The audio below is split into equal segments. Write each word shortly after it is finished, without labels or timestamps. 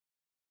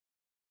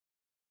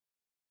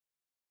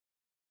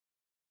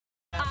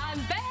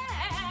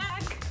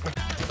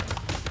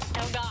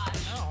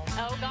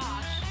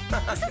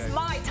This is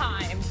my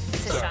time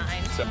to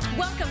shine.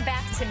 Welcome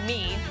back to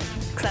me.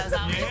 Close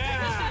off.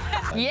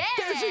 Yeah.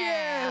 There she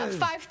is.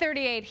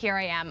 5:38. Here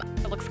I am.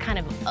 It looks kind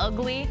of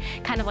ugly,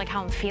 kind of like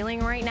how I'm feeling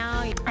right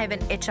now. I have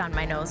an itch on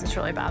my nose. It's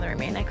really bothering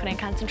me, and I couldn't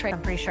concentrate.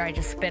 I'm pretty sure I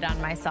just spit on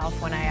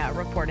myself when I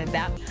reported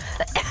that.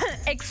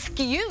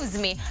 Excuse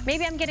me.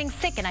 Maybe I'm getting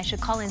sick, and I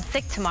should call in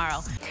sick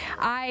tomorrow.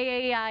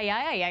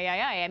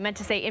 I meant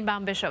to say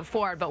inbound Bishop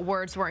Ford, but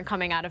words weren't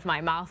coming out of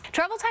my mouth.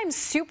 Travel time's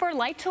super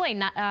light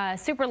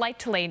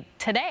today.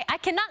 Today. I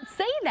cannot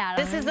say that.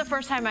 This is the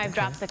first time I've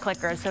dropped the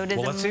clicker, so it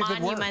is a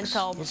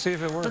monumental. Let's see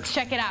if it works. Let's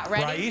check it out.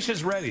 Ready?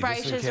 Raisha's ready.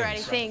 Raisha's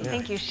ready.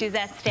 Thank you. She's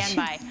at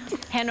standby.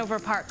 Hanover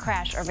Park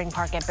crash, Irving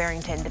Park at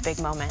Barrington, the big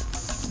moment.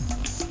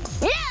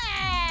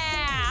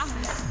 Yeah!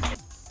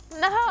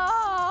 No!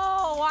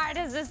 Why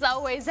does this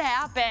always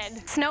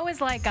happen? Snow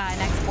is like an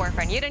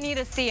ex-boyfriend. You don't need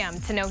to see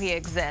him to know he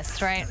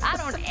exists, right? I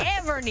don't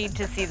ever need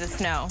to see the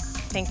snow.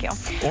 Thank you.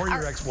 Or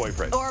your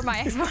ex-boyfriend. Or my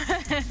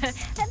ex-boyfriend.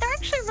 They're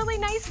actually really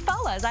nice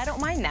fellas. I don't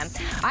mind them.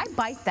 I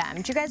bite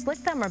them. Do you guys lick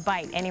them or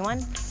bite?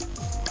 Anyone?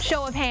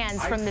 Show of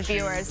hands from the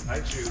viewers.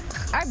 I chew.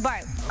 I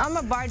bite. I'm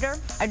a biter.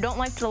 I don't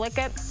like to lick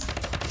it.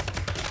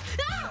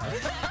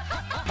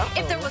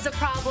 If there was a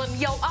problem,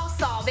 yo, I'll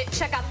solve it.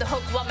 Check out the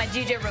hook while my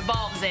DJ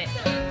revolves it.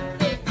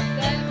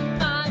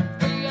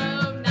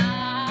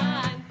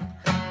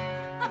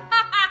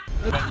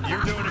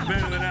 You're doing it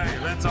better than I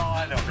am. That's all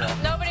I know, girl.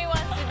 Nobody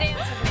wants to dance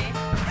with me.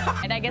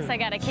 And I guess I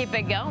gotta keep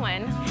it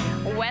going.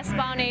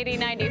 Westbound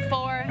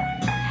 8094.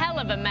 Hell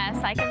of a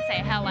mess. I can say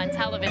hell on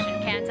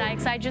television, can't I?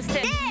 Because I just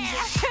did.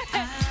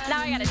 Yeah!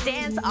 Now I gotta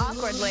dance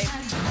awkwardly.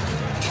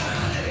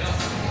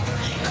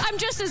 I'm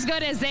just as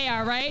good as they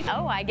are, right?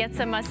 Oh, I get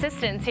some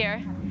assistance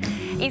here.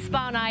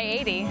 Eastbound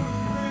I-80.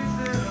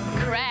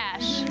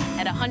 Crash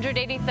at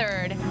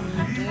 183rd.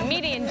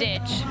 Median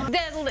ditch.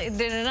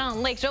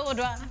 Lake Joel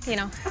Drive, you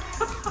know.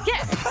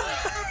 Yeah.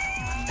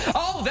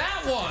 Oh,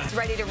 that one!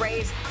 Ready to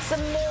raise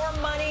some more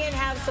money and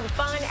have some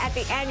fun at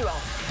the annual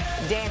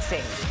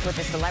Dancing with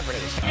the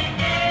Celebrities.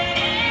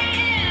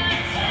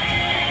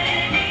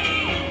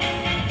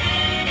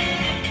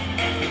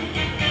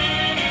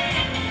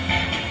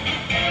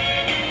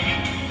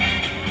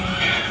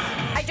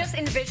 I just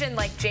envisioned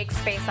like Jake's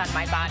face on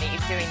my body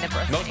doing the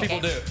birthday. Most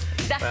people do.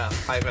 Well,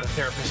 I've got a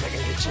therapist I can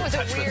get you in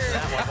touch with.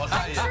 That one.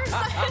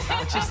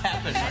 What just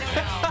happened? I don't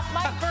know.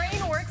 My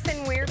brain works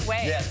in weird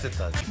ways. Yes, it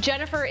does.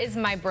 Jennifer is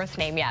my birth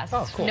name, yes.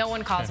 Oh, cool. No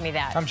one calls me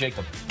that. I'm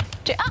Jacob.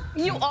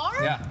 You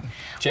are? Yeah.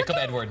 Jacob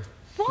Edward.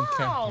 Wow.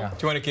 Yeah. Do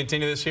you want to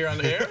continue this here on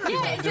the air?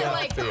 Yeah, is it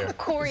like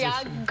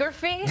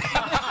choreography?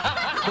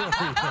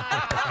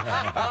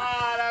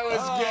 That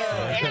was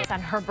good. On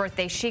her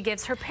birthday, she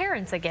gives her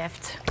parents a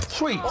gift.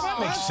 Sweet. Well, that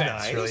makes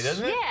sense, really,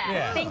 doesn't it?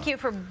 Yeah. Thank you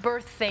for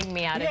birthing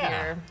me out of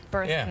your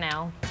birth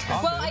canal.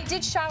 Well, I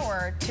did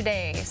shower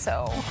today,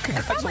 so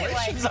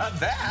Congratulations on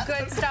that.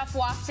 good stuff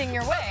wafting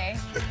your way.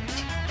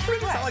 It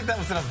sounded like that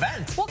was an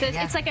event. Well,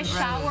 it's like a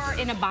shower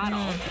in a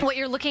bottle. What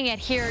you're looking at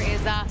here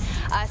is a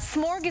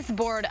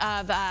smorgasbord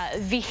of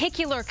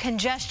vehicular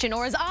congestion,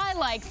 or as I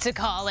like to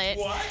call it,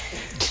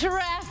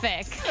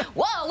 traffic.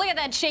 Whoa, look at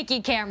that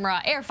shaky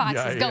camera. Air Fox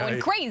is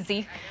going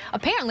crazy.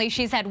 Apparently,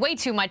 she's had way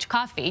too much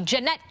coffee.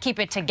 Jeanette, keep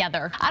it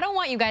together. I don't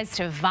want you guys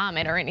to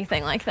vomit or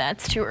anything like that.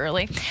 It's too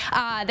early.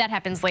 That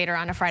happens later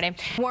on a Friday.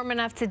 Warm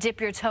enough to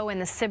dip your toe in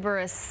the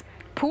Sybaris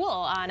pool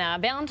on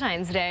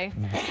Valentine's Day.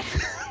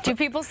 Do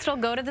people still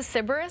go to the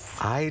Sybaris?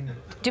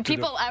 Do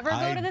people ever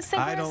go to the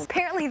Sybaris?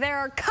 Apparently there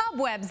are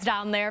cobwebs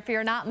down there if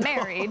you're not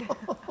married.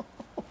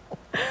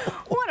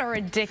 What a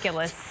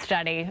ridiculous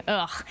study.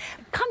 Ugh.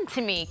 Come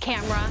to me,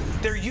 camera.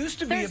 There used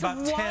to be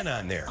about 10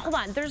 on there. Hold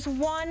on. There's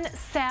one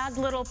sad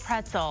little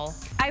pretzel.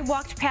 I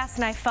walked past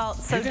and I felt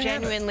so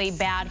genuinely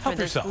bad for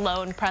this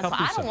lone pretzel.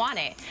 I don't want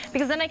it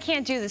because then I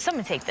can't do this.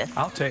 Someone take this.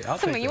 I'll take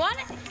Someone, you want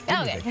it?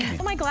 Okay.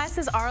 My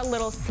glasses are a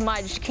little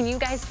smudged. Can you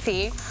guys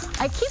see?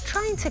 I keep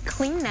trying to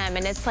clean them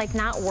and it's like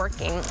not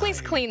working. Please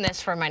clean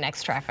this for my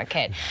next traffic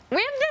hit. We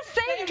have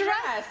the same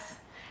dress.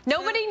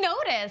 Nobody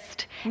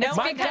noticed. No,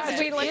 it's because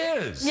we look.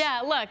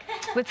 Yeah, look.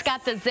 It's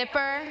got the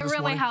zipper. It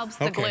really helps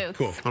the glutes.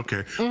 Cool.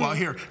 Okay. Well,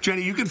 here,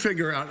 Jenny, you can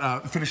figure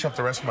out, finish up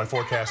the rest of my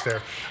forecast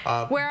there.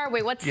 Where are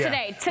we? What's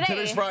today?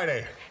 Today's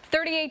Friday.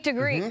 38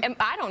 degrees.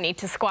 I don't need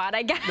to squat,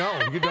 I guess. No,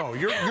 you don't.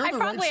 You're the right size. I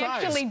probably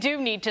actually do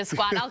need to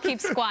squat. I'll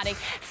keep squatting.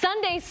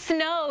 Sunday,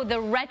 snow,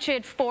 the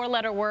wretched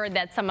four-letter word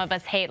that some of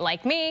us hate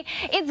like me.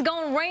 It's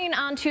going to rain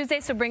on Tuesday,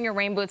 so bring your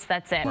rain boots.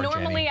 That's it.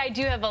 Normally, I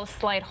do have a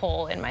slight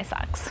hole in my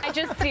socks. I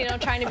just,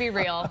 trying to be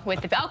real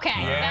with the...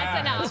 Okay, that's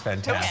enough. That's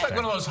fantastic. It's like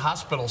one of those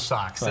hospital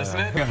socks, isn't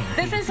it?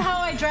 This is how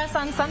I dress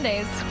on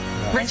Sundays.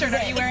 Richard,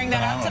 are you wearing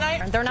that out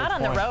tonight? They're not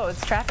on the roads.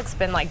 Traffic's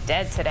been like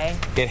dead today.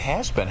 It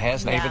has been,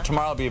 hasn't it? Even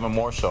tomorrow will be even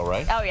more so,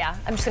 right? Oh, yeah.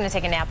 I'm just going to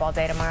take a nap all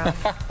day tomorrow.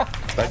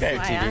 Okay,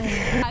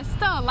 TV.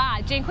 100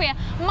 lat, dziękuję.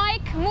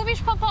 Mike,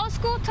 mówisz po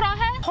polsku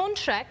trochę?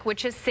 Pączek,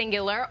 which is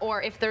singular,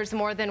 or if there's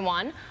more than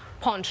one,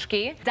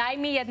 pączki. Daj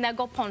mi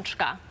jednego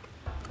pączka.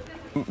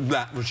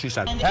 That's what she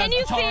said. Can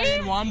you Tari see?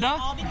 and Wanda?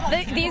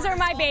 These are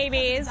my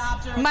babies.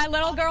 My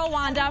little girl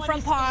Wanda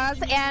from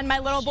Paws and my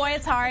little boy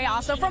Atari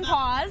also from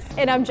Paws.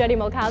 And I'm Jenny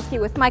Milkowski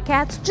with my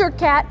cats, Jerk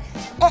Cat.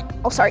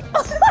 Oh, sorry.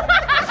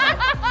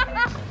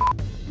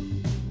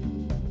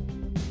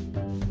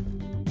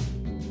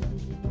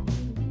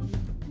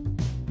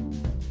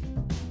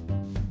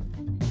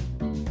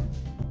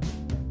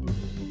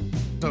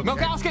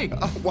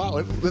 Milkowski!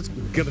 Wow, let's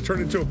get to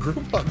turn into a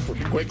group hug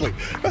pretty quickly.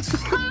 This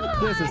is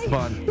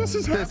fun. This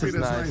is happiness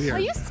nice. right here. Oh,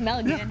 you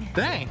smell good.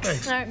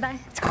 Thanks. All right, bye.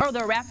 Oh,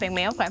 they're wrapping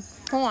me. Okay,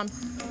 hold on.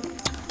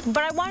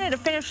 But I wanted to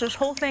finish this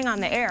whole thing on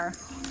the air.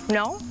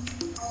 No?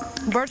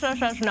 Bertha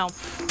says no.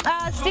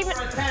 Steven.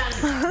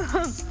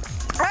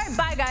 All right,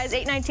 bye, guys.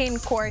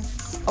 8:19. Corey,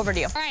 over to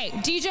you. All right,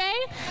 DJ,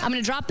 I'm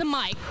going to drop the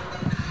mic.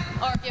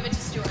 Or give it to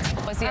Stuart.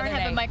 I don't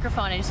have a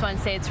microphone. I just want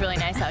to say it's really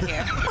nice out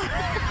here.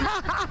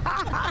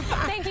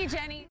 Thank you,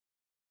 Jenny.